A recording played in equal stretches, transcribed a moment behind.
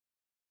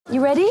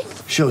You ready?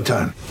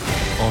 Showtime.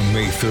 On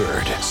May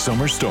 3rd,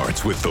 summer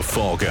starts with The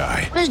Fall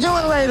Guy. Let's do it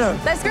later.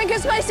 Let's drink a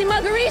spicy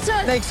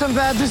margarita. Make some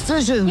bad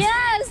decisions.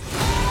 Yes!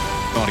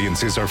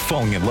 Audiences are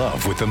falling in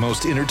love with the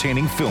most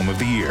entertaining film of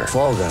the year.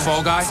 Fall Guy.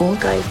 Fall Guy? Fall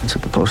Guy. That's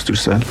what the poster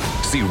said.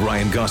 See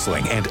Ryan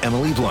Gosling and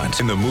Emily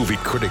Blunt in the movie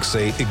critics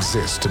say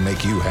exists to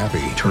make you happy.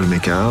 Trying to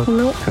make it out?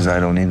 Nope. Because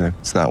I don't either.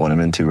 It's not what I'm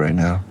into right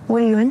now.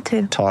 What are you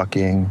into?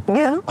 Talking.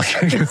 Yeah.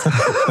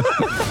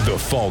 The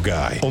Fall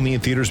Guy. Only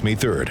in theaters May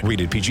 3rd.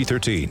 Rated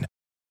PG-13.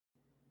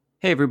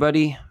 Hey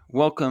everybody,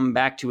 welcome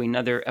back to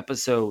another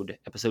episode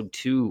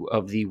 2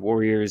 of the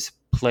Warriors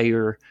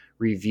Player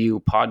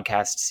Review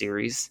podcast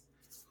series.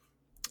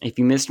 If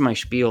you missed my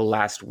spiel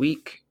last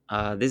week,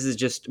 this is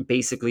just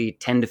basically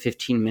 10 to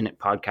 15 minute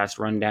podcast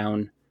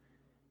rundown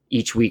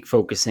each week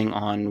focusing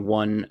on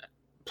one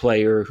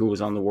player who was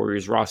on the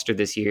Warriors roster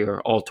this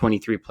year, all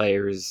 23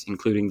 players,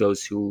 including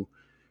those who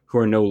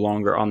are no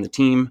longer on the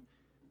team,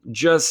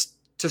 just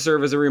to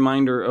serve as a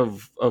reminder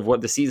of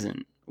what the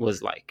season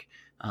was like.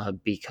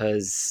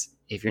 Because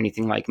if you're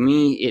anything like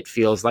me, it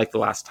feels like the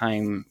last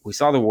time we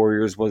saw the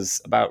Warriors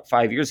was about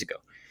 5 years ago,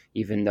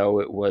 even though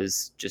it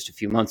was just a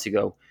few months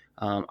ago.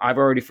 I've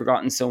already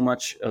forgotten so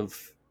much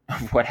of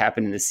what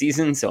happened in the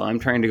season, so I'm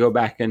trying to go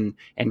back and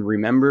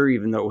remember,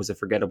 even though it was a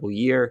forgettable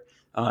year.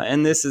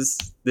 And this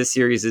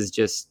series is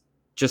just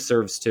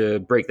serves to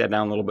break that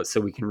down a little bit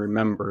so we can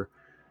remember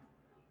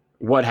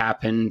what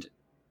happened,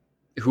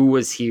 who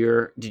was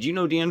here. Did you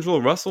know D'Angelo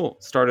Russell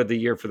started the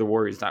year for the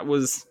Warriors? That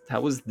was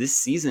this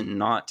season,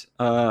 not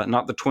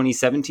the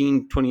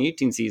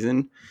 2017-2018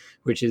 season,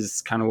 which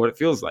is kind of what it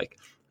feels like.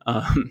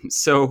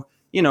 So,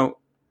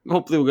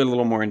 hopefully we'll get a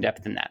little more in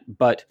depth than that,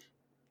 but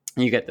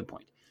you get the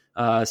point.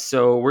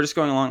 So we're just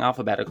going along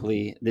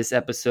alphabetically. This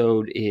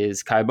episode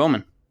is Ky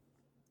Bowman.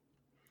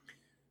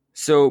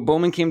 So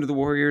Bowman came to the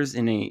Warriors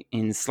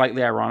in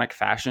slightly ironic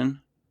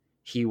fashion.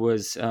 He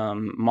was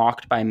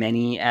mocked by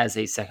many as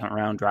a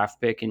second-round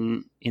draft pick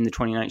in the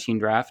 2019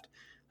 draft,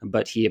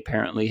 but he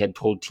apparently had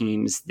told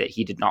teams that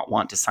he did not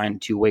want to sign a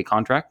two-way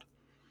contract.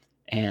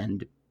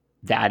 And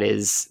that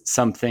is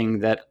something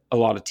that a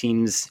lot of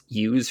teams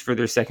use for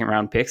their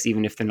second-round picks,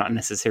 even if they're not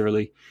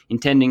necessarily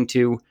intending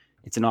to.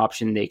 It's an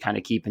option they kind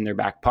of keep in their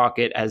back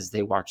pocket as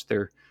they watch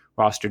their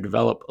roster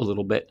develop a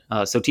little bit.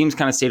 So teams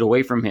kind of stayed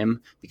away from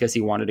him because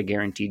he wanted a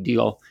guaranteed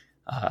deal.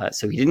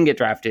 So he didn't get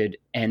drafted,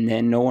 and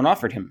then no one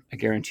offered him a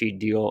guaranteed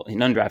deal in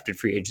undrafted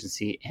free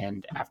agency.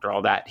 And after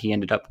all that, he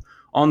ended up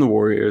on the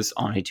Warriors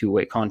on a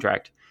two-way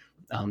contract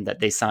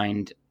that they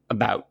signed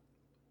about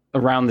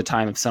around the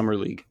time of Summer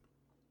League.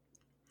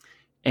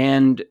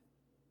 And,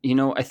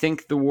 I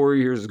think the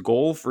Warriors'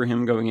 goal for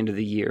him going into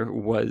the year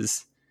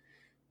was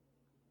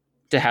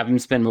to have him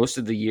spend most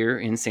of the year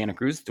in Santa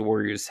Cruz. The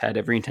Warriors had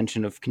every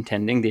intention of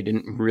contending. They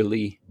didn't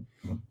really,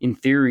 in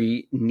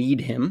theory, need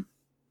him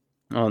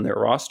on their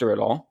roster at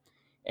all.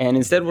 And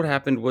instead what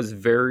happened was a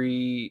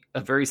very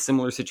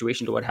similar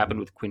situation to what happened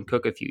with Quinn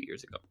Cook a few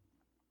years ago.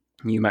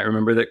 You might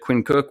remember that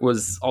Quinn Cook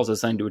was also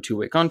signed to a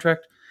two-way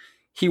contract.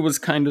 He was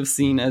kind of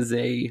seen as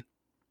a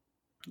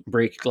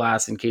break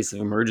glass in case of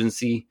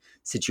emergency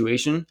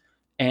situation.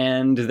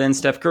 And then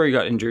Steph Curry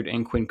got injured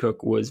and Quinn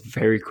Cook was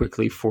very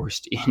quickly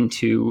forced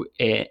into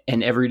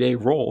an everyday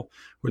role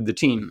with the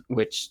team,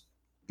 which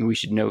we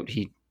should note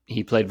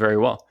he played very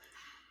well.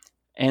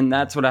 And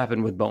that's what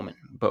happened with Bowman.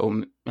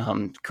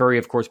 Curry,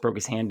 of course, broke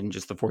his hand in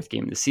just the fourth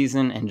game of the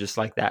season. And just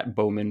like that,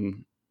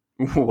 Bowman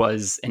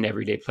was an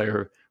everyday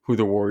player who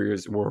the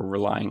Warriors were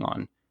relying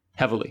on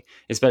heavily,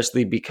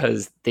 especially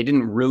because they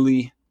didn't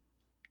really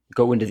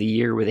go into the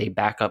year with a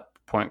backup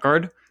point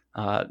guard.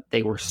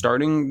 They were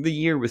starting the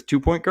year with 2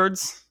 point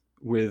guards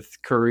with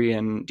Curry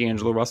and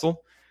D'Angelo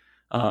Russell.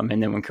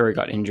 And then when Curry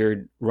got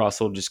injured,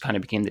 Russell just kind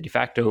of became the de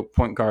facto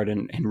point guard.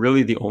 And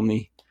really the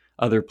only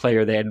other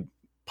player they had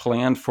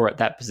planned for at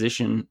that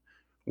position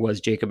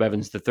was Jacob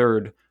Evans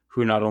III,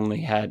 who not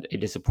only had a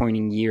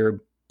disappointing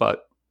year,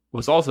 but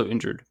was also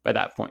injured by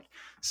that point.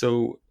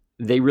 So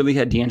they really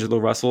had D'Angelo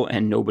Russell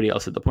and nobody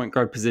else at the point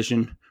guard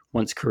position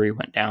once Curry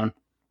went down.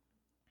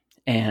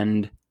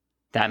 And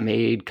that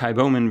made Ky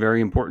Bowman very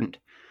important.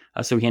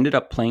 So he ended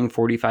up playing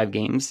 45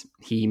 games.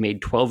 He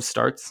made 12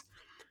 starts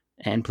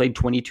and played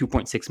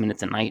 22.6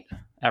 minutes a night,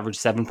 averaged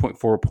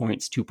 7.4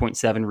 points,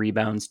 2.7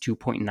 rebounds,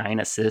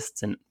 2.9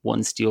 assists, and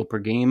 1 steal per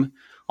game.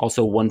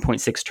 Also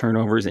 1.6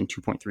 turnovers and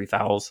 2.3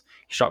 fouls.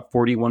 He shot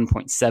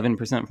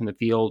 41.7% from the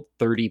field,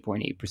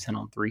 30.8%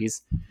 on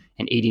threes,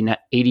 and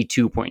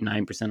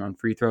 82.9% on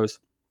free throws.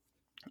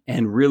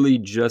 And really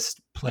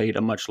just played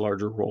a much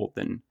larger role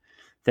than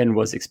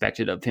was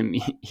expected of him.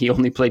 He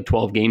only played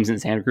 12 games in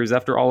Santa Cruz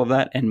after all of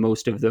that, and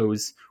most of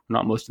those,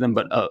 not most of them,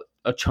 but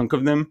a chunk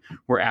of them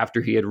were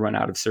after he had run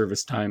out of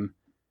service time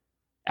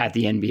at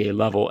the NBA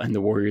level, and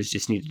the Warriors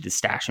just needed to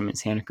stash him in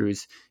Santa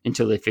Cruz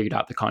until they figured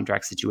out the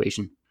contract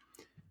situation.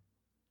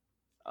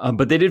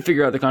 But they did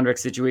figure out the contract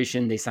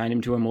situation. They signed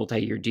him to a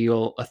multi-year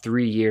deal, a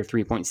 3-year,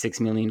 $3.6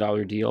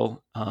 million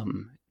deal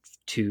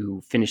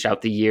to finish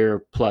out the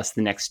year plus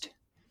the next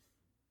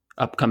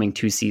upcoming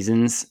 2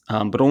 seasons,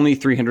 but only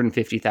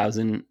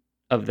 $350,000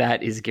 of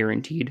that is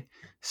guaranteed.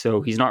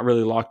 So he's not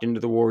really locked into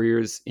the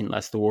Warriors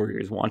unless the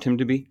Warriors want him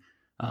to be.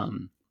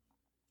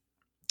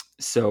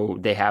 So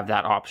they have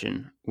that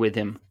option with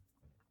him.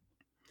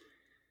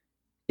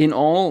 In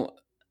all,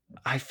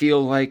 I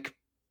feel like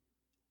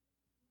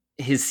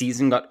his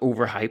season got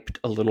overhyped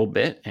a little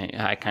bit.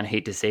 I kind of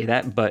hate to say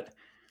that, but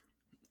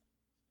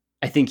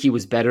I think he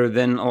was better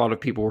than a lot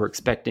of people were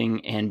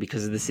expecting. And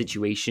because of the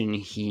situation,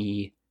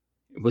 he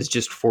was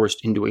just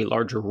forced into a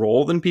larger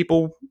role than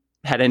people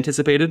had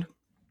anticipated.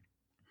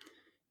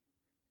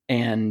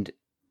 And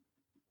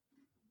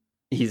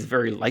he's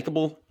very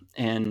likable,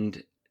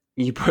 and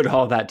you put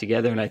all that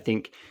together, and I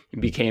think he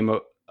became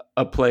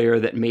a player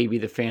that maybe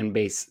the fan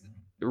base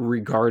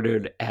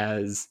regarded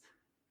as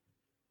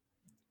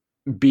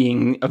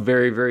being a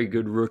very, very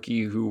good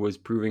rookie who was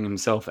proving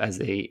himself as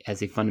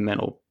a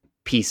fundamental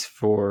piece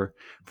for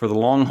the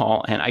long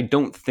haul. And I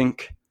don't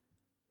think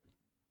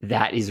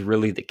that is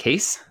really the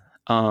case.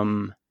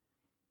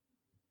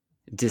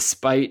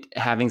 Despite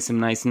having some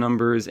nice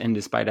numbers and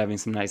despite having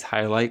some nice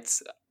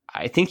highlights,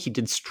 I think he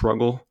did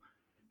struggle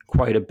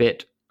quite a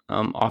bit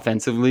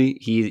offensively.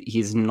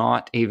 He's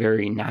not a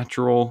very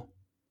natural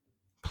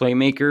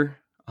playmaker,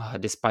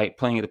 despite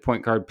playing at the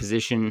point guard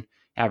position,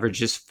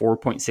 averages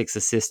 4.6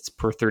 assists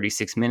per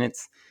 36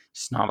 minutes.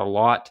 Just not a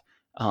lot.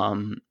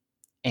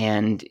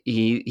 And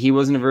he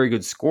wasn't a very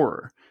good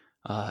scorer.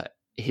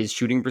 His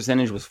shooting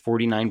percentage was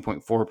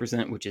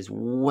 49.4%, which is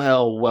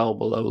well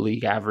below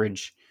league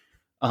average.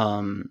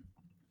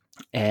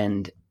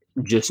 And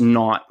just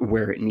not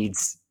where it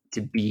needs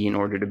to be in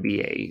order to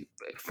be a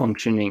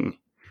functioning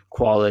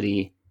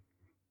quality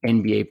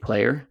NBA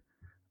player.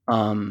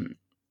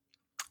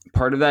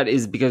 Part of that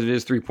is because of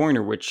his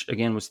three-pointer, which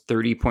again was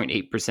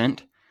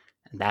 30.8%.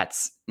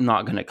 That's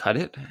not going to cut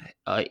it.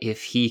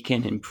 If he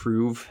can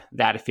improve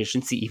that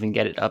efficiency, even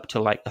get it up to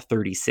like a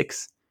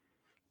 36%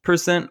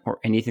 or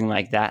anything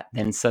like that,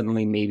 then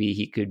suddenly maybe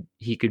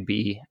he could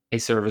be a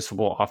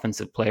serviceable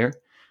offensive player.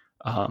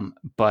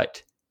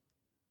 But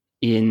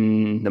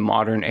in the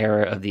modern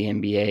era of the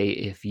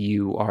NBA, if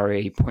you are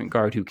a point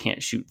guard who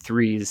can't shoot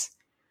threes,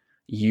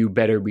 you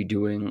better be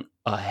doing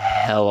a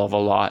hell of a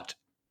lot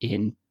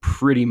in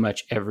pretty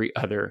much every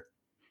other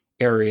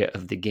area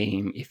of the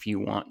game if you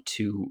want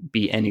to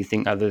be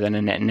anything other than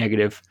a net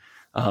negative.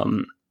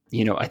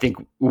 I think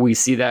we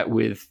see that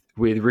with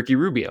Ricky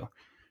Rubio,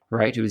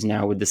 right? Who's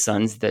now with the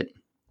Suns. That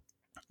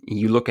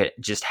you look at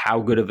just how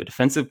good of a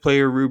defensive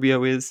player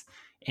Rubio is,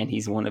 and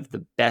he's one of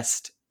the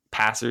best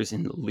passers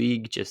in the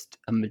league, just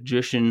a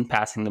magician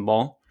passing the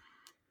ball.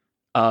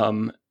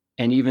 And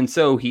even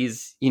so,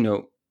 he's,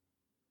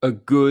 a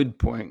good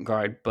point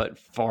guard, but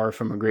far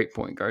from a great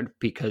point guard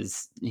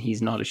because he's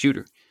not a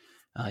shooter.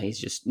 He's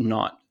just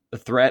not a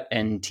threat,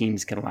 and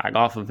teams can lag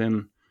off of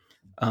him.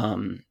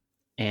 And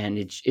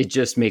it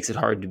just makes it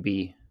hard to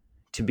be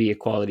a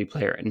quality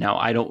player. Now,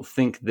 I don't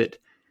think that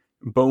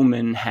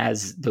Bowman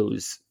has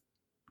those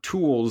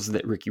tools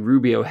that Ricky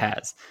Rubio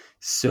has.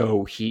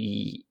 So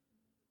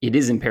it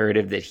is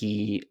imperative that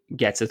he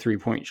gets a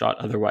 3-point shot.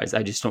 Otherwise,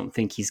 I just don't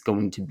think he's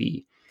going to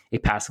be a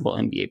passable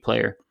NBA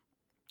player.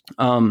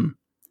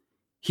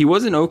 He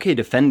was an okay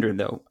defender,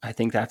 though. I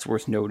think that's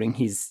worth noting.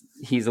 He's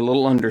a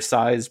little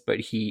undersized, but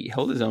he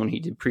held his own. He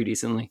did pretty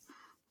decently.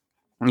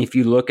 If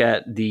you look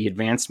at the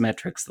advanced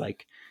metrics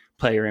like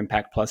player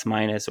impact plus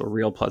minus or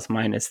real plus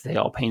minus, they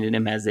all painted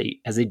him as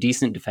a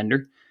decent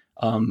defender,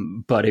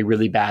 but a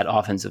really bad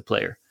offensive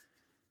player.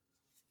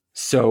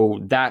 So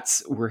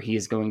that's where he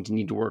is going to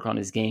need to work on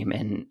his game.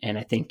 And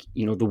I think,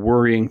 the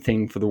worrying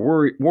thing for the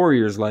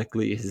Warriors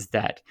likely is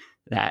that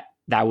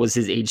was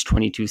his age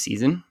 22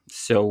 season.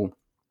 So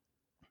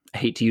I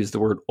hate to use the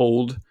word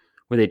old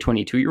with a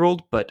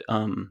 22-year-old, but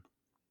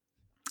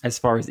as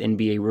far as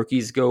NBA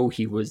rookies go,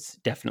 he was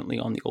definitely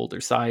on the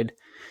older side.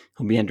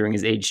 He'll be entering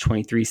his age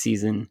 23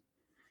 season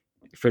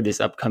for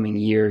this upcoming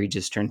year. He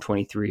just turned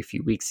 23 a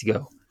few weeks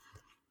ago.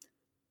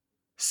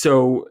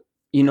 So,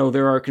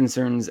 there are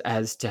concerns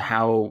as to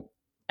how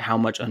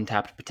much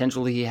untapped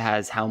potential he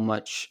has, how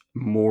much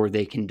more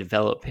they can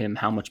develop him,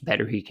 how much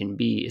better he can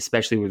be,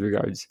 especially with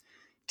regards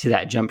to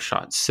that jump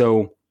shot.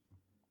 So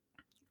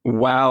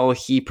while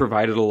he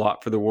provided a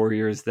lot for the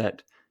Warriors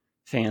that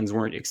fans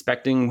weren't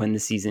expecting when the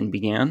season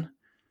began,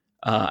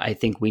 I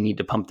think we need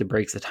to pump the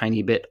brakes a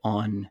tiny bit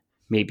on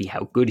maybe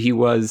how good he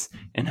was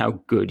and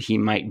how good he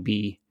might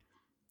be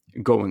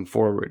going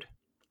forward.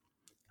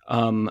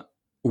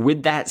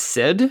 With that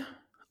said,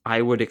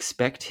 I would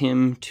expect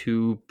him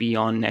to be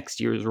on next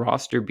year's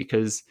roster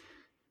because,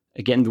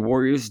 again, the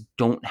Warriors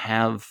don't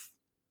have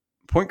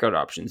point guard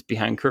options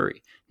behind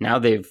Curry. Now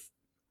they've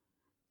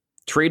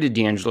traded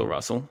D'Angelo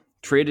Russell,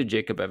 traded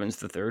Jacob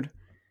Evans III,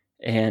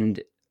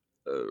 and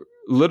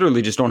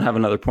literally just don't have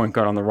another point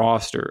guard on the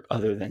roster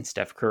other than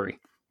Steph Curry.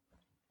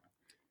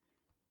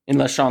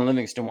 Unless Sean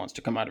Livingston wants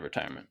to come out of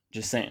retirement.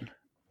 Just saying.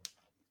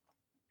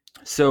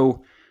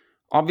 So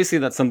obviously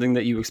that's something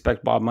that you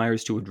expect Bob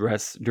Myers to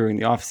address during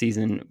the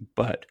offseason,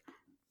 but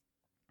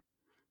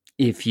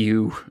if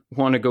you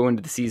want to go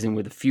into the season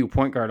with a few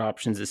point guard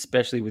options,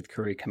 especially with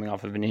Curry coming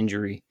off of an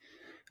injury,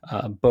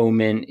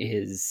 Bowman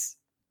is,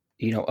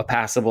 a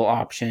passable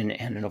option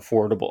and an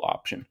affordable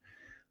option.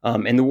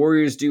 And the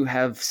Warriors do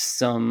have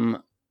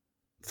some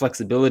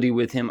flexibility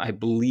with him. I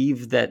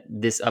believe that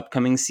this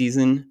upcoming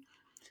season,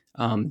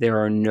 there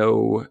are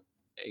no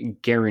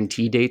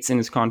guarantee dates in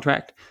his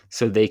contract,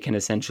 so they can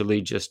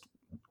essentially just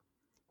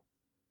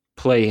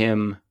play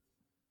him.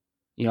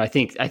 I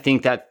think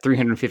that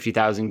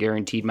 $350,000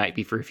 guaranteed might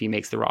be for if he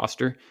makes the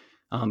roster,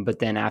 but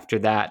then after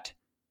that,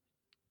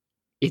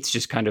 it's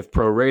just kind of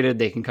prorated.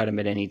 They can cut him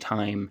at any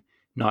time,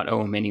 not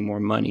owe him any more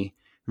money.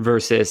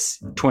 Versus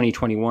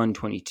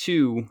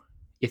 2021-22,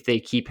 if they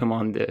keep him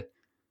on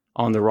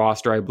the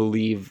roster, I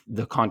believe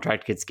the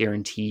contract gets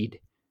guaranteed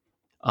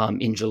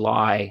in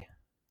July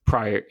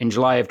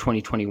of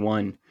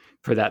 2021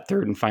 for that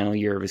third and final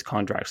year of his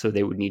contract. So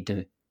they would need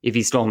to, if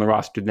he's still on the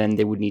roster, then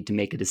they would need to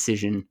make a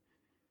decision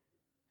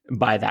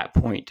by that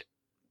point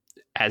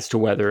as to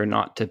whether or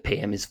not to pay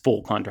him his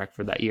full contract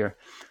for that year.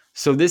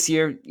 So this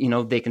year,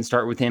 they can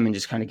start with him and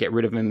just kind of get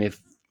rid of him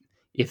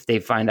if they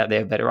find out they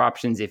have better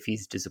options, if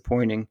he's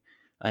disappointing,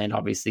 and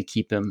obviously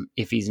keep him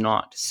if he's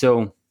not.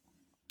 So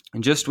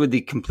just with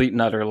the complete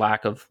and utter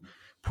lack of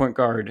point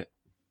guard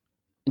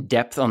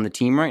depth on the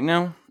team right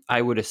now,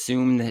 I would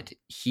assume that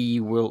he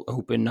will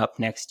open up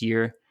next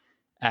year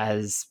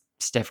as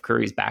Steph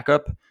Curry's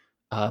backup.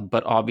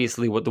 But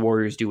obviously what the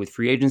Warriors do with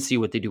free agency,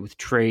 what they do with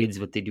trades,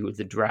 what they do with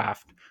the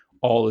draft,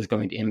 all is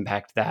going to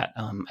impact that.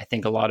 I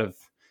think a lot of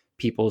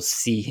people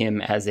see him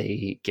as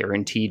a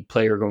guaranteed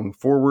player going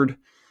forward.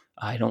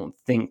 I don't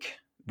think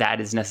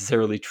that is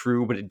necessarily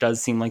true, but it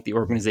does seem like the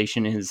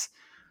organization is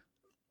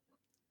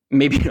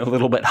maybe a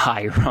little bit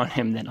higher on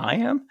him than I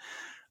am.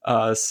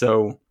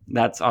 So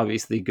that's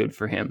obviously good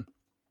for him.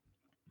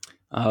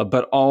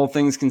 But all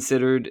things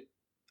considered,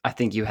 I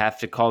think you have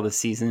to call the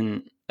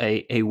season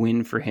a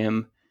win for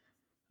him.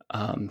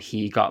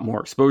 He got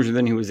more exposure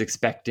than he was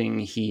expecting.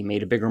 He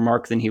made a bigger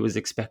mark than he was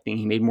expecting.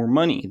 He made more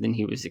money than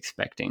he was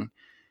expecting.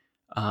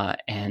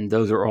 And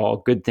those are all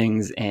good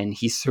things. And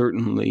he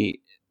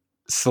certainly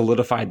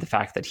solidified the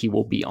fact that he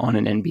will be on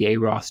an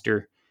NBA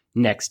roster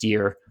next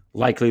year,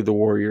 likely the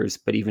Warriors,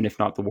 but even if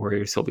not the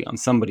Warriors, he'll be on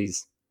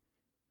somebody's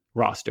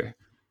roster.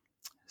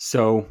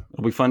 So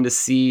it'll be fun to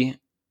see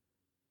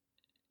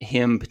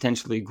him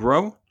potentially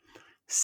grow.